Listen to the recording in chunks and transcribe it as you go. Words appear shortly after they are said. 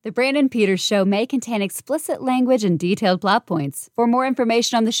The Brandon Peters Show may contain explicit language and detailed plot points. For more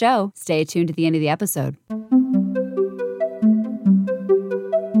information on the show, stay tuned to the end of the episode.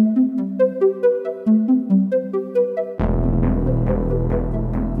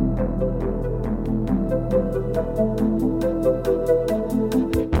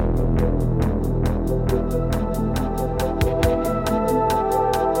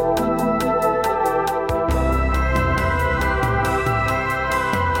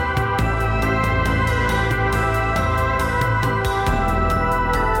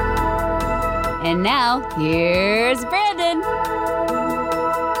 And now, here's Brandon.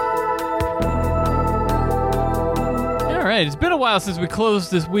 All right, it's been a while since we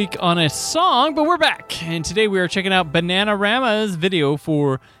closed this week on a song, but we're back. And today we are checking out Bananarama's video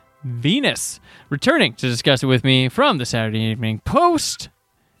for Venus. Returning to discuss it with me from the Saturday Evening Post,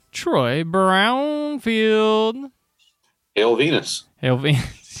 Troy Brownfield. Hail Venus. Hail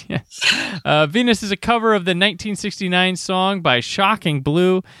Venus. Yes. Venus is a cover of the 1969 song by Shocking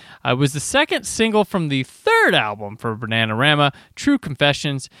Blue. It was the second single from the third album for Bananarama, True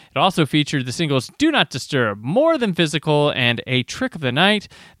Confessions. It also featured the singles Do Not Disturb, More Than Physical, and A Trick of the Night.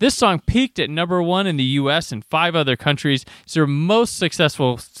 This song peaked at number 1 in the U.S. and 5 other countries. It's their most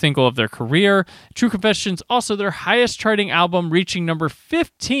successful single of their career. True Confessions, also their highest charting album, reaching number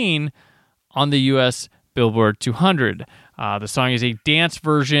 15 on the U.S. Billboard 200. The song is a dance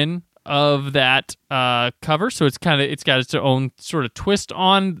version of that cover, so it's got its own sort of twist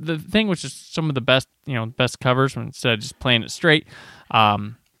on the thing, which is some of the best covers instead of just playing it straight.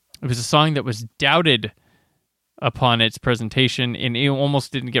 It was a song that was doubted upon its presentation, and it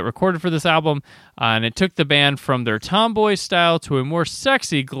almost didn't get recorded for this album, and it took the band from their tomboy style to a more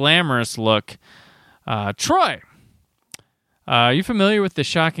sexy, glamorous look. Troy, are you familiar with the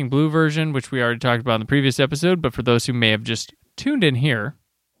Shocking Blue version, which we already talked about in the previous episode, but for those who may have just tuned in here?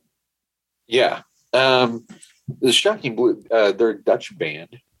 Yeah. The Shocking Blue, they're a Dutch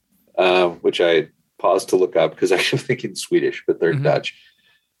band, which I paused to look up because I was thinking Swedish, but they're Dutch.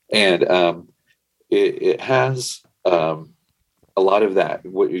 And it has a lot of that,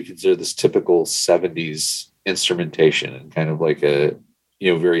 what you consider this typical 70s instrumentation and kind of like a,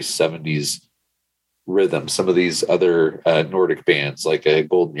 very 70s rhythm. Some of these other Nordic bands, like a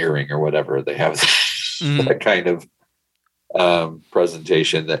Golden Earring or whatever, they have that kind of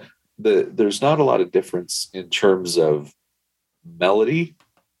presentation. That there's not a lot of difference in terms of melody,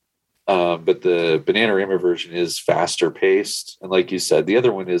 but the Bananarama version is faster paced, and like you said, the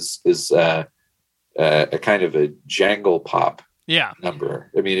other one is a kind of a jangle pop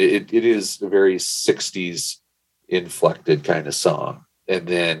number. I mean, it is a very 60s inflected kind of song, and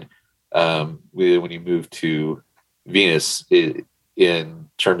then when you move to Venus, in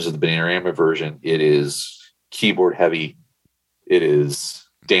terms of the Bananarama version, it is keyboard heavy. It is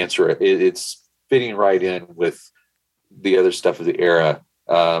dancer. It's fitting right in with the other stuff of the era.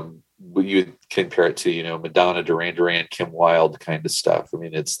 You would compare it to, Madonna, Duran Duran, Kim Wilde kind of stuff. I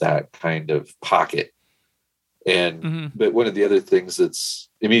mean, it's that kind of pocket. And but one of the other things that's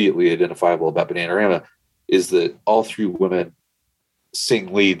immediately identifiable about Bananarama is that all three women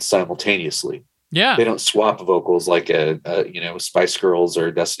sing leads simultaneously. Yeah, they don't swap vocals like a Spice Girls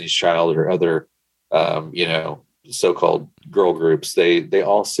or Destiny's Child or other so-called girl groups. They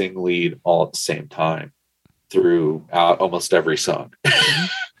all sing lead all at the same time throughout almost every song.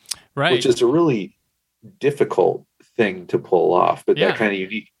 Right, which is a really difficult thing to pull off, but that kind of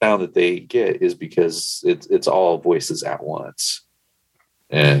unique sound that they get is because it's all voices at once.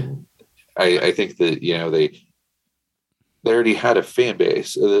 And I think that they already had a fan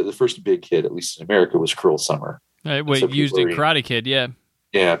base. The first big hit, at least in America, was Cruel Summer. Used in Karate Kid,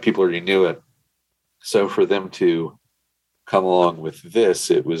 yeah, people already knew it. So for them to come along with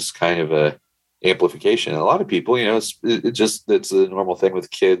this, it was kind of a amplification. And a lot of people, it's the normal thing with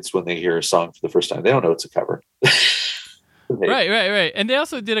kids when they hear a song for the first time. They don't know it's a cover. Right. And they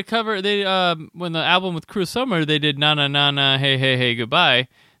also did a cover. They when the album with Cruel Summer, they did Na Na Na Na Hey Hey Hey Goodbye.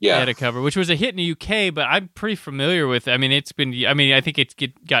 Yeah, they had a cover, which was a hit in the UK, but I'm pretty familiar with it. I mean, I think it's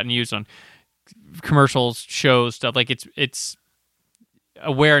gotten used on commercials, shows, stuff. Like it's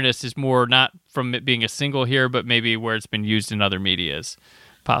awareness is more not from it being a single here, but maybe where it's been used in other medias,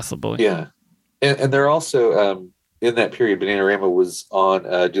 possibly. Yeah, and they're also in that period. Bananarama was on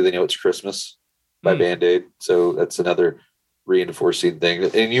 "Do They Know It's Christmas" by Band Aid, so that's another reinforcing thing.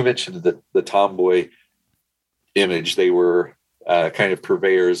 And you mentioned the tomboy image. They were kind of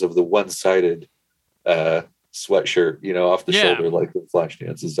purveyors of the one-sided sweatshirt, off the shoulder, like the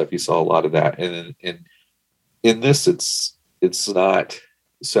Flashdance and stuff. You saw a lot of that. And in this, it's not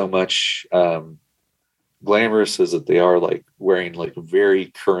so much glamorous as that they are, like wearing like very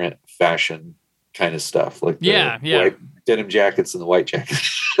current fashion kind of stuff, like the white denim jackets and the white jackets,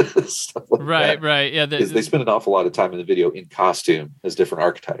 stuff like that. Right. Yeah, they spend an awful lot of time in the video in costume as different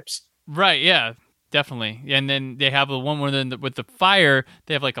archetypes. Right. Yeah, definitely. And then they have the one where with the fire,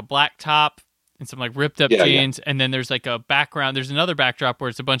 they have like a black top and some like ripped up jeans, and then there's like a background. There's another backdrop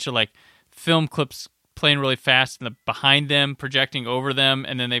where it's a bunch of like film clips playing really fast and behind them projecting over them,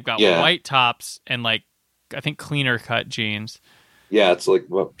 and then they've got white tops and like I think cleaner cut jeans. Yeah, it's like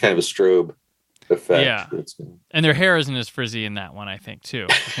kind of a strobe effect. Yeah, and their hair isn't as frizzy in that one, I think too.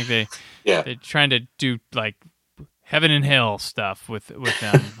 I think they're trying to do like heaven and hell stuff with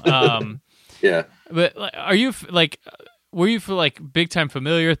them. Yeah, but are you like? Were you big time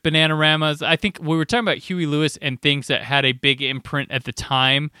familiar with Bananaramas? I think we were talking about Huey Lewis and things that had a big imprint at the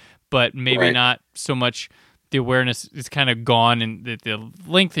time, but maybe not so much. The awareness is kind of gone in the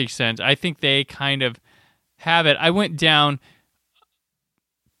lengthy sense. I think they kind of have it. I went down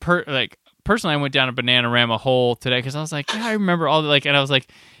personally. I went down a Bananarama hole today because I was like, I remember all the and I was like,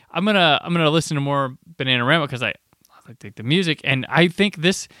 I'm gonna listen to more Bananarama because I like the music, and I think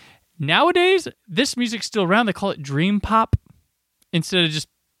this. Nowadays, this music's still around. They call it dream pop instead of just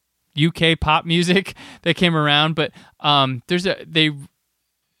UK pop music that came around. But there's a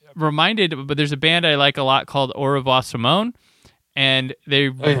band I like a lot called Au revoir Simone, and they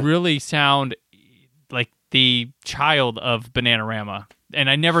really sound like the child of Bananarama. And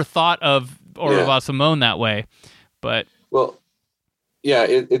I never thought of Au revoir Simone that way. But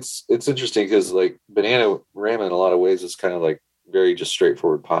it's interesting because like Bananarama in a lot of ways is kind of like very just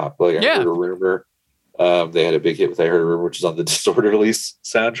straightforward pop. Like I heard a rumor. They had a big hit with I Heard a Rumor, which is on the Disorderly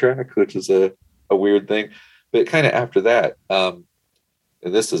soundtrack, which is a weird thing. But kind of after that, and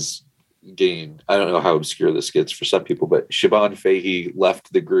this is getting, I don't know how obscure this gets for some people, but Siobhan Fahey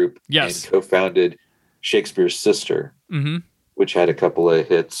left the group and co-founded Shakespeare's Sister, which had a couple of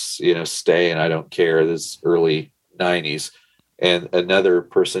hits, Stay and I Don't Care, this early 90s. And another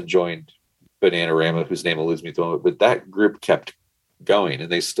person joined Bananarama, whose name eludes me at the moment, but that group kept going,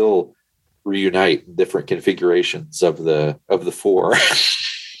 and they still reunite in different configurations of the four,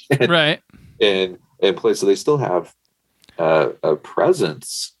 and play. So they still have a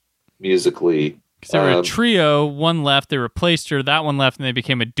presence musically. Because they were a trio, one left, they replaced her, that one left, and they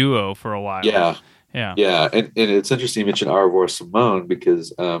became a duo for a while. Yeah. And it's interesting you mentioned Au revoir Simone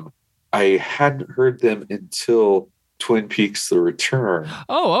because I hadn't heard them until Twin Peaks: The Return.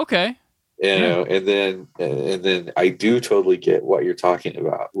 Oh, okay. And then I do totally get what you're talking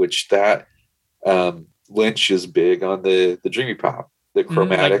about, which that Lynch is big on the dreamy pop, the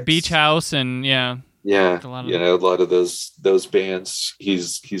chromatics, like Beach House, and a lot of those bands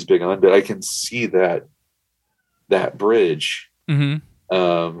he's big on. But I can see that bridge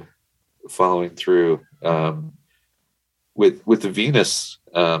following through with the Venus.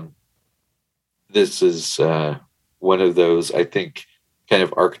 This is one of those, I think, kind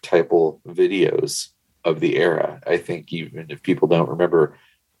of archetypal videos of the era. I think even if people don't remember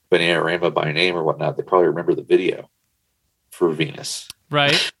Bananarama by name or whatnot, they probably remember the video for Venus.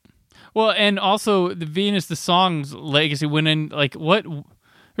 Right. Well, and also the Venus, the song's legacy went in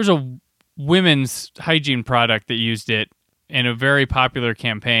there's a women's hygiene product that used it in a very popular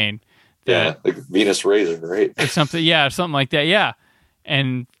campaign. Like Venus Razor, right? Or something like that. Yeah.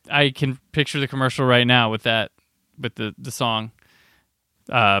 And I can picture the commercial right now with that, with the song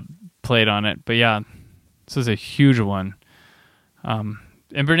played on it. But this is a huge one. And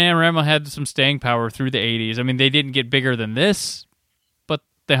Bananarama had some staying power through the 80s. I mean, they didn't get bigger than this, but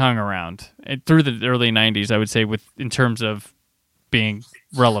they hung around and through the early 90s, I would say, in terms of being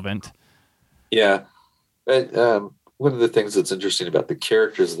relevant. Yeah. And one of the things that's interesting about the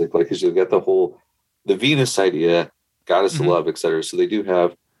characters they play, because you've got the Venus idea, goddess of love, etc. So they do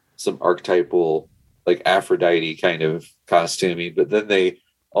have some archetypal, like Aphrodite kind of costuming, but then they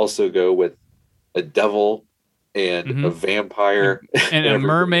also go with a devil and a vampire and a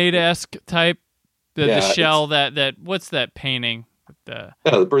mermaid-esque type. The shell that what's that painting? The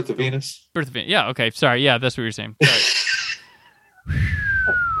Birth of Venus. Birth of Venus. Yeah. Okay. Sorry. Yeah, that's what you're saying. Sorry.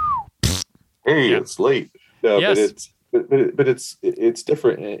 Hey, it's late. No, yes. but it's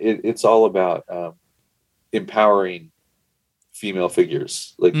different. It's all about empowering female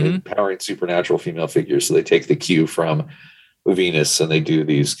figures, like empowering supernatural female figures. So they take the cue from Venus and they do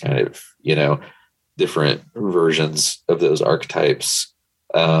these kind of, different versions of those archetypes,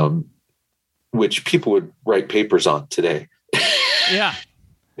 which people would write papers on today. Yeah.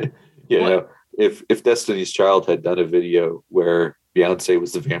 If Destiny's Child had done a video where Beyonce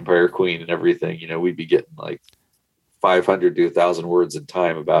was the vampire queen and everything, we'd be getting like 500 to 1,000 words in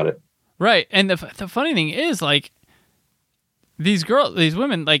time about it. Right. And the funny thing is, like, these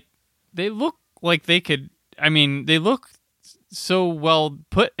women, like, they look like they could, I mean, they look so well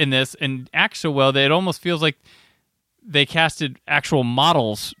put in this and act so well that it almost feels like they casted actual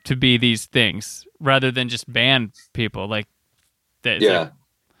models to be these things rather than just band people. Like,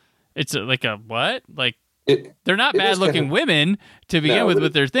 it's like a what? Like, they're not bad looking women to begin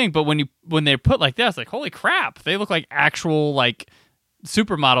with their thing, but when they're put like that, it's like, holy crap, they look like actual, like,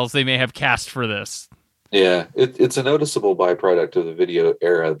 supermodels they may have cast for this. Yeah, it's a noticeable byproduct of the video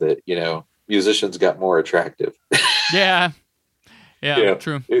era that, you know, musicians got more attractive. Yeah,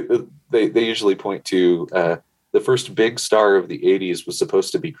 true. They usually point to the first big star of the 80s was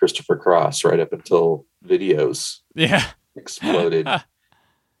supposed to be Christopher Cross right up until videos exploded.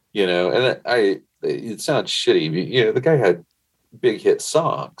 You know, and it sounds shitty. You know, the guy had big hit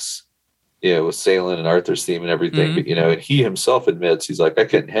songs, you know, with Sailing and Arthur's Theme and everything. But, you know, and he himself admits, he's like, I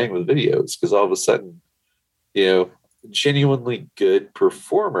couldn't hang with videos because all of a sudden, you know, genuinely good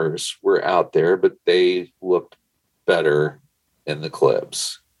performers were out there, but they looked better in the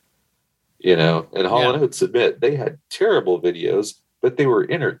clips, you know. And Hall & Oates admit they had terrible videos, but they were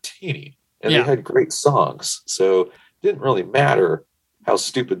entertaining and they had great songs. So it didn't really matter how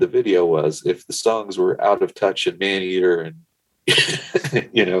stupid the video was if the songs were Out of Touch and Maneater and,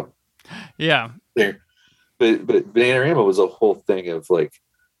 you know. Yeah. But Bananarama was a whole thing of, like,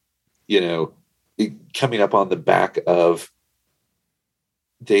 you know, coming up on the back of,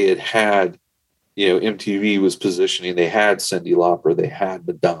 they had, you know, MTV was positioning, they had Cyndi Lauper, they had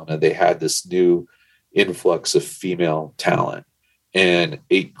Madonna, they had this new influx of female talent, and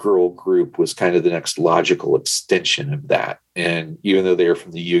 8-girl group was kind of the next logical extension of that. And even though they were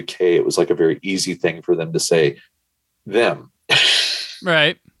from the UK, it was like a very easy thing for them to say them.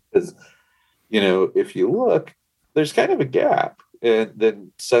 Right. Because, you know, if you look, there's kind of a gap. And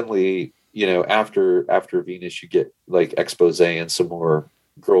then suddenly, you know, after Venus, you get like Expose and some more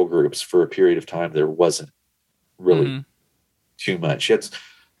girl groups. For a period of time, there wasn't really too much. It's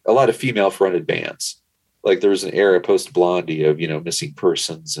a lot of female fronted bands. Like, there was an era post Blondie of, you know, Missing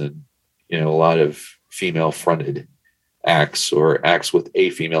Persons and, you know, a lot of female fronted acts, or acts with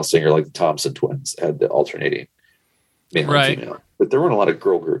a female singer, like the Thompson Twins had the alternating male and female. But there weren't a lot of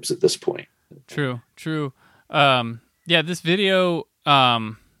girl groups at this point. True. This video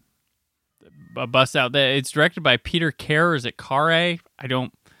bust out that it's directed by Peter Kerr. Is it Carre?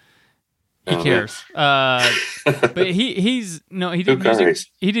 He cares. But he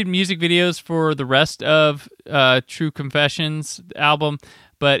did music videos for the rest of True Confessions album,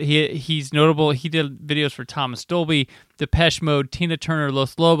 but he's notable. He did videos for Thomas Dolby, Depeche Mode, Tina Turner,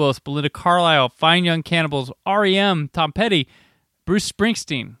 Los Lobos, Belinda Carlisle, Fine Young Cannibals, REM, Tom Petty, Bruce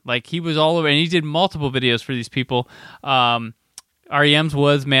Springsteen. Like, he was all over, and he did multiple videos for these people. REM's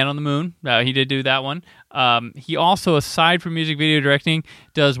was Man on the Moon. He did do that one. He also, aside from music video directing,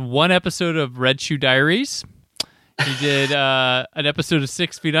 does one episode of Red Shoe Diaries. He did an episode of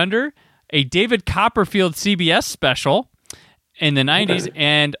 6 Feet Under, a David Copperfield CBS special in the 90s,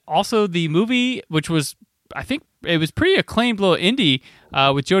 and also the movie, which was, I think, it was pretty acclaimed little indie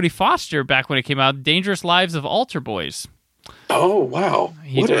with Jodie Foster back when it came out, Dangerous Lives of Altar Boys. Oh, wow.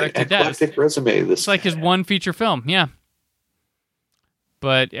 He directed that. Eclectic resume. It's like his one feature film, yeah.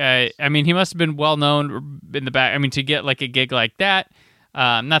 But, I mean, he must have been well-known in the back. I mean, to get, like, a gig like that,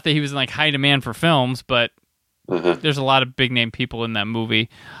 not that he was in, like, high demand for films, but there's a lot of big-name people in that movie.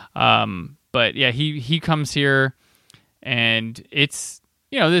 But, yeah, he comes here, and it's,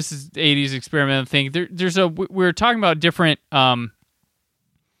 you know, this is 80s experimental thing. We're talking about different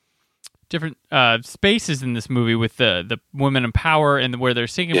spaces in this movie with the women in power and where they're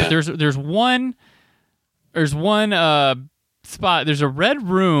singing. Yeah. But there's one spot. There's a red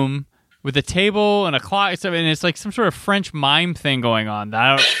room with a table and a clock, and it's like some sort of French mime thing going on.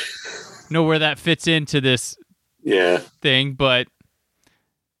 I don't know where that fits into this thing, but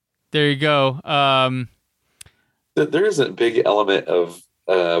there you go. There is a big element of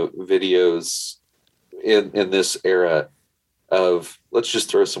videos in this era of, let's just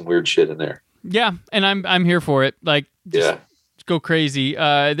throw some weird shit in there. Yeah, and I'm here for it. Like, just go crazy.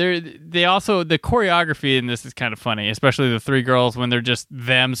 They also, the choreography in this is kind of funny, especially the 3 girls when they're just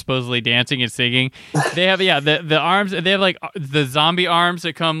them supposedly dancing and singing. They have the arms. They have like the zombie arms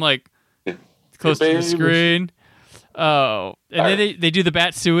that come like close to the screen. Oh, and then they do the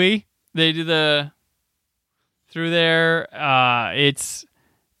Batsui. They do the through there. It's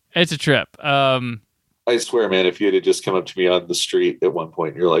a trip. I swear, man, if you had just come up to me on the street at one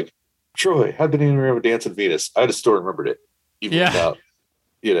point and you're like, Troy, I've been in a Dancing Venus, I'd have still remembered it. Even without,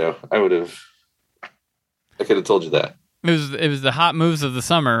 you know, I could have told you that. It was the hot moves of the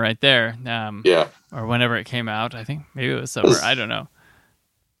summer right there. Yeah. Or whenever it came out. I think maybe it was summer. I don't know.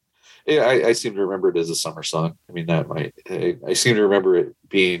 Yeah, I seem to remember it as a summer song. I mean, I seem to remember it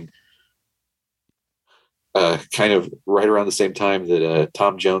being kind of right around the same time that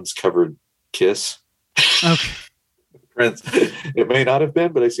Tom Jones covered Kiss. Okay. Prince. It may not have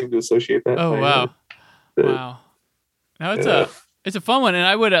been, but I seem to associate that. Oh, wow. Wow. No, it's a fun one, and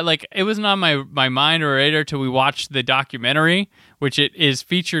I would it wasn't on my mind or radar till we watched the documentary, which it is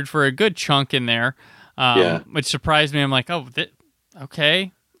featured for a good chunk in there. Which surprised me. I'm like,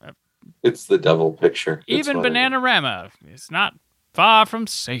 okay. It's the devil picture. Even Bananarama is not far from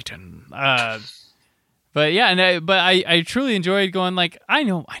Satan. But yeah, I truly enjoyed going I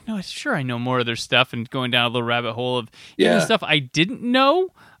know, I know more of their stuff and going down a little rabbit hole of even stuff I didn't know.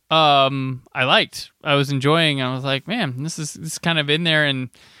 I liked. I was enjoying. I was like, man, this is kind of in there and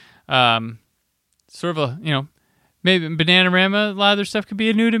sort of a maybe Bananarama. A lot of their stuff could be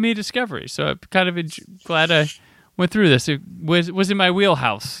a new to me discovery. So I'm kind of glad I went through this. It was in my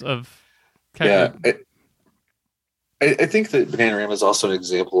wheelhouse of. I think that Bananarama is also an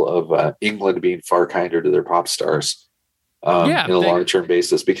example of England being far kinder to their pop stars in a long-term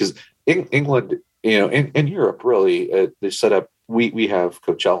basis, because England, in Europe, really, they set up. We have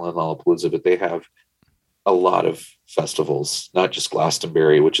Coachella and Lollapalooza, but they have a lot of festivals, not just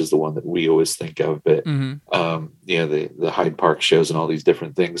Glastonbury, which is the one that we always think of, but the Hyde Park shows and all these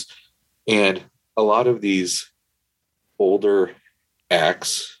different things, and a lot of these older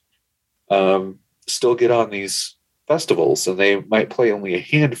acts still get on these festivals, and they might play only a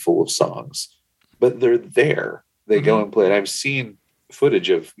handful of songs, but they're there. They go and play it. I've seen footage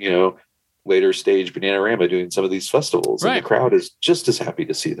of later stage Bananarama doing some of these festivals, and the crowd is just as happy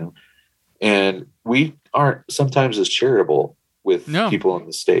to see them. And we aren't sometimes as charitable with people in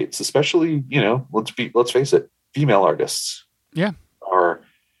the States, especially let's face it, female artists are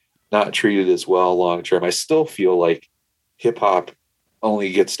not treated as well long term. I still feel like hip hop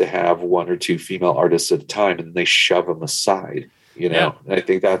only gets to have one or two female artists at a time, and they shove them aside, and I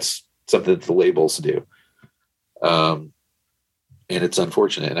think that's something that the labels do. And it's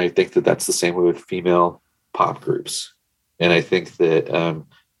unfortunate. And I think that that's the same way with female pop groups. And I think that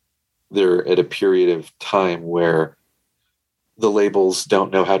they're at a period of time where the labels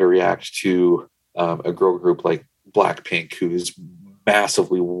don't know how to react to a girl group like Blackpink, who is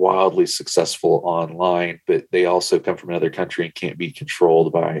massively, wildly successful online, but they also come from another country and can't be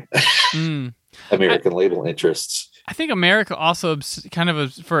controlled by American label interests. I think America also kind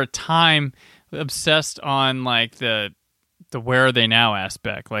of for a time obsessed on the where are they now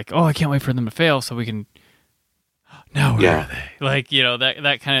aspect. Like, oh, I can't wait for them to fail so we can now where are they?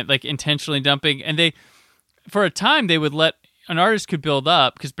 That kind of intentionally dumping. And they, for a time, they would let an artist could build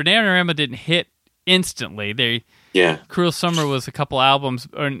up, because Bananarama didn't hit instantly. Cruel Summer was a couple albums,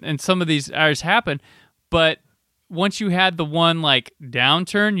 and some of these artists happened, but once you had the one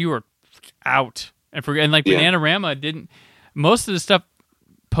downturn, you were out. Bananarama didn't. Most of the stuff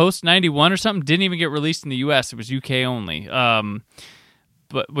post 91 or something didn't even get released in the US. It was UK only.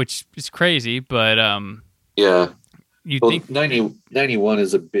 But which is crazy, but think 91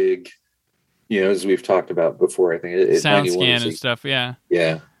 is a big, as we've talked about before, I think SoundScan and stuff,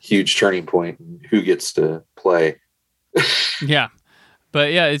 huge turning point in who gets to play.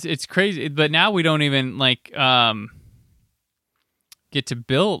 But it's crazy. But now we don't even get to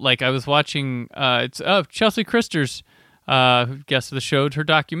build. I was watching Chelsea Christer's guest of the show, her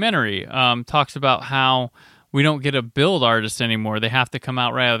documentary talks about how we don't get to build artists anymore. They have to come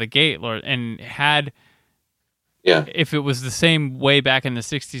out right out of the gate. If it was the same way back in the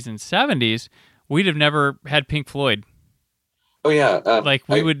 60s and 70s, we'd have never had Pink Floyd. Oh yeah,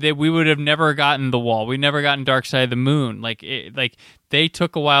 we would have never gotten The Wall. We never gotten Dark Side of the Moon. They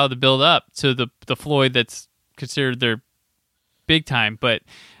took a while to build up to the Floyd that's considered their big time, but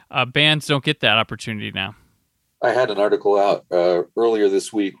bands don't get that opportunity now. I had an article out earlier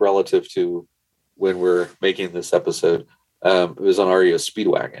this week relative to when we're making this episode. It was on REO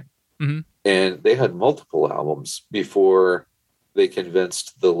Speedwagon, and they had multiple albums before they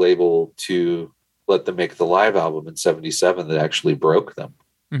convinced the label to let them make the live album in '77 that actually broke them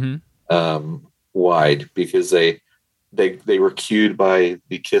wide, because they were cued by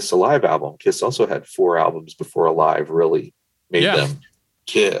the Kiss Alive album. Kiss also had 4 albums before Alive really made them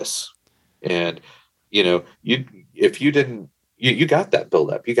Kiss. And if you didn't, you got that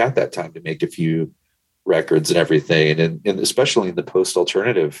build up, you got that time to make a few records and everything. And especially in the post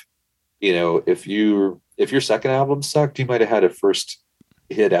alternative, if your second album sucked, you might've had a first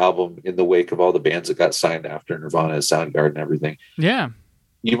hit album in the wake of all the bands that got signed after Nirvana, Soundgarden, and everything. Yeah.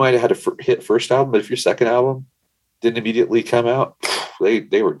 You might've had a hit first album, but if your second album didn't immediately come out,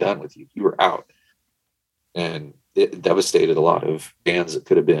 they were done with you. You were out. And it devastated a lot of bands that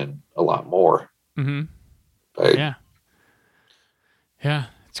could have been a lot more. Mm-hmm. But, yeah,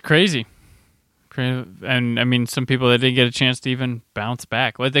 it's crazy. And I mean, some people that didn't get a chance to even bounce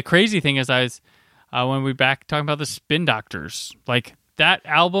back. Well, the crazy thing is, when we back talking about the Spin Doctors, like that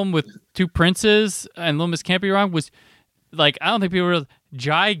album with two Princes and Little Miss Can't Be Wrong was like, I don't think people were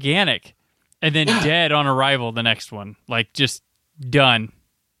gigantic, and then dead on arrival. The next one, like just done.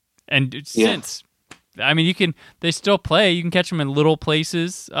 And since, I mean, they still play. You can catch them in little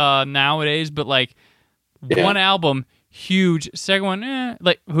places nowadays, but like one album, huge. Second one,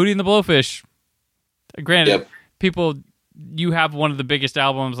 like Hootie and the Blowfish. Granted, people, you have one of the biggest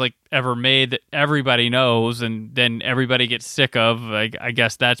albums like ever made that everybody knows, and then everybody gets sick of. Like, I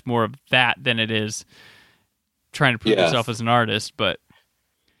guess that's more of that than it is trying to prove yourself as an artist. But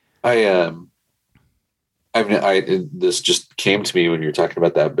this just came to me when you were talking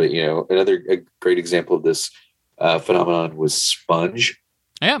about that. But a great example of this phenomenon was Sponge.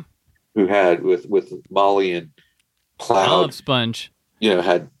 Yeah, who had with Molly and Cloud. I love Sponge.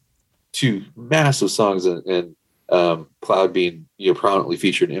 Had two massive songs, and Cloud being prominently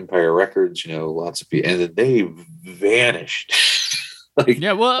featured in Empire Records. Lots of people, and then they vanished.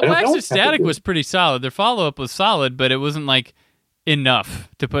 Wax of Static was pretty solid. Their follow up was solid, but it wasn't like enough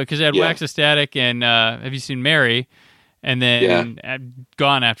to put, because they had Wax of Static and Have You Seen Mary, and then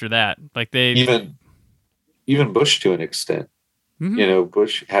gone after that. Like they even Bush to an extent. Mm-hmm.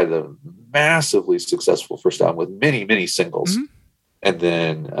 Bush had a massively successful first album with many, many singles. Mm-hmm. And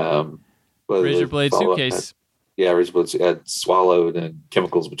then Razor Blade Suitcase. Razor Blade had Swallowed and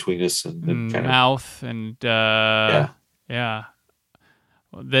Chemicals Between Us and kind Mouth and Then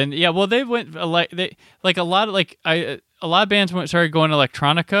they went a lot of bands started going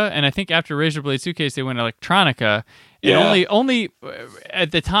electronica, and I think after Razor Blade Suitcase they went electronica. And only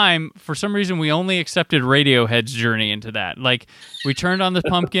at the time, for some reason, we only accepted Radiohead's journey into that. Like, we turned on the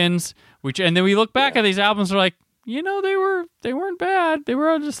Pumpkins, and then we look back at these albums, we're like, they weren't bad. They were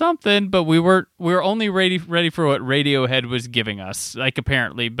onto something, but we were only ready for what Radiohead was giving us, like,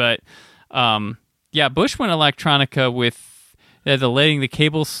 apparently. But Bush went electronica with the Letting the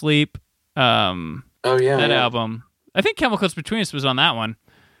Cable Sleep. That album. I think Chemicals Between Us was on that one.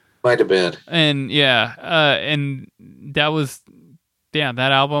 Might have been. And and that was that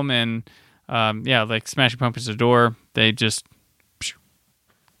album, and like Smashing Pumpkins' The Door, they just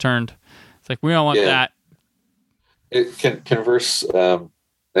turned. It's like, we don't want that. It can converse.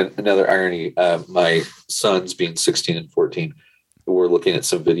 Another irony, my sons being 16 and 14 were looking at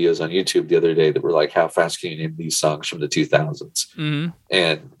some videos on YouTube the other day that were like, how fast can you name these songs from the 2000s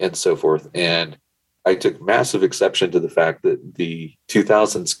and so forth. And I took massive exception to the fact that the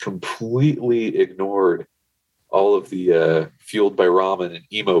 2000s completely ignored all of the Fueled by Ramen and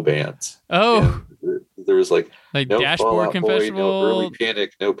emo bands. Oh, and there was like no Dashboard Fall Out Confessional, Boy, no Early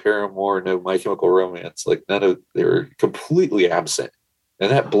Panic, no Paramore, no My Chemical Romance. Like they were completely absent, and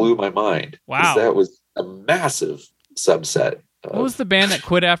that blew my mind. Wow, that was a massive subset. What was the band that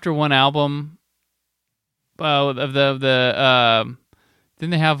quit after one album? Of the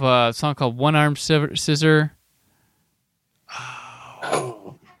didn't they have a song called One Arm Scissor?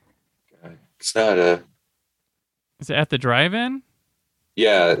 Oh, God. It's not a. Is it At the Drive-In?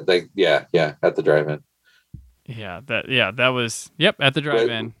 Yeah, At the Drive-In. That was At the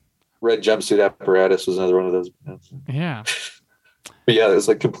Drive-In. Red Jumpsuit Apparatus was another one of those bands. Yeah. But it was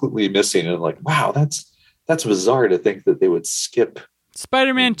like completely missing, and like, wow, that's bizarre to think that they would skip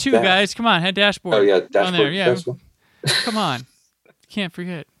Spider-Man 2, guys. Come on, had Dashboard. Oh yeah, Dashboard. On there. Yeah. Come on. Can't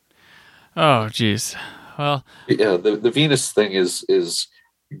forget. Oh, geez. Well, the Venus thing is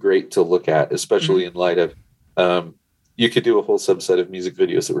great to look at, especially in light of you could do a whole subset of music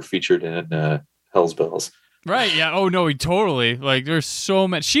videos that were featured in Hell's Bells. Right. Yeah. Oh no, totally. Like, there's so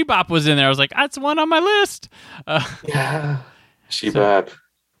much. She-Bop was in there. I was like, that's one on my list. She-Bop.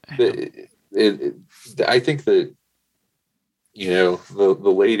 I think that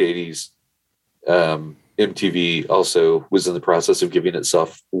the late 80s. MTV also was in the process of giving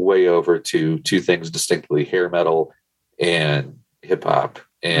itself way over to two things distinctly: hair metal and hip hop.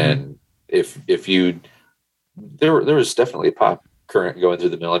 And if you, there was definitely a pop current going through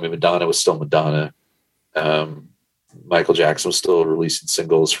the middle. I mean, Madonna was still Madonna. Michael Jackson was still releasing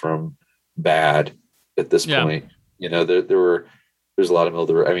singles from Bad at this point. There's a lot of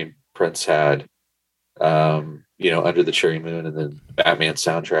middle. I mean, Prince had, Under the Cherry Moon, and then Batman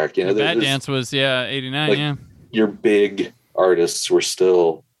soundtrack. Bad Dance was 89. Your big artists were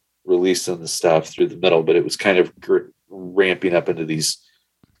still releasing the stuff through the middle, but it was kind of ramping up into these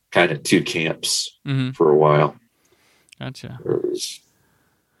kind of two camps for a while. Gotcha. It was,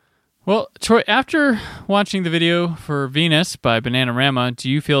 Well, Troy, after watching the video for Venus by Bananarama,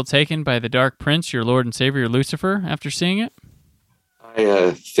 do you feel taken by the Dark Prince, your Lord and Savior, Lucifer, after seeing it?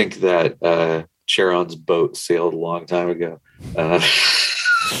 I think that Charon's boat sailed a long time ago.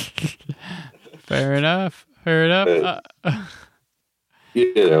 Fair enough. Fair enough.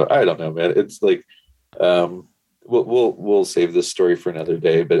 You know, I don't know, man. It's like we'll save this story for another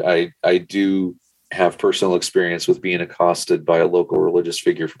day. But I do have personal experience with being accosted by a local religious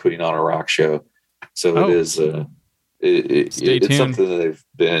figure for putting on a rock show. So it is it's something that I've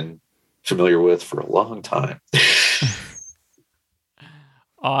been familiar with for a long time.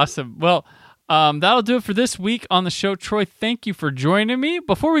 Awesome. Well, that'll do it for this week on the show. Troy, thank you for joining me.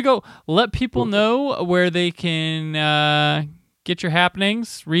 Before we go, let people know where they can get your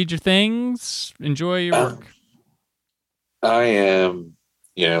happenings, read your things, enjoy your work. I am,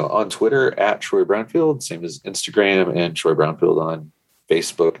 on Twitter at Troy Brownfield, same as Instagram, and Troy Brownfield on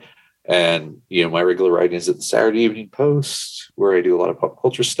Facebook. And, my regular writing is at the Saturday Evening Post, where I do a lot of pop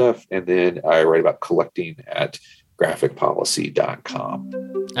culture stuff. And then I write about collecting at graphicpolicy.com.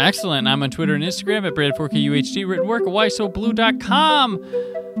 Excellent. I'm on Twitter and Instagram at Brad4KUHD. Written work at whysoblue.com.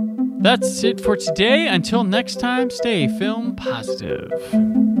 That's it for today. Until next time, stay film positive.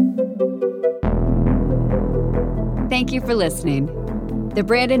 Thank you for listening. The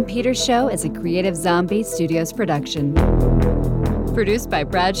Brandon Peters Show is a Creative Zombie Studios production. Produced by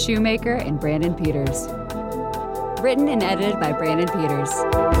Brad Shoemaker and Brandon Peters. Written and edited by Brandon Peters.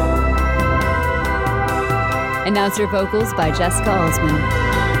 Announcer vocals by Jessica Alsman.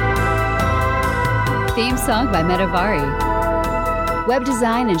 Theme song by Metavari. Web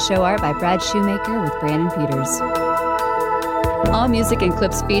design and show art by Brad Shoemaker with Brandon Peters. All music and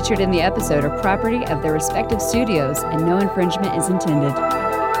clips featured in the episode are property of their respective studios, and no infringement is intended.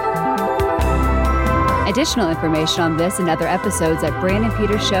 Additional information on this and other episodes at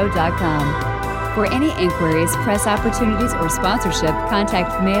BrandonPetersShow.com. For any inquiries, press opportunities, or sponsorship,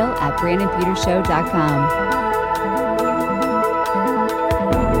 contact mail at BrandonPetersShow.com.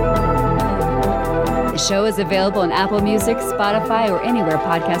 The show is available on Apple Music, Spotify, or anywhere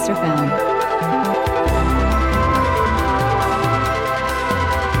podcasts are found.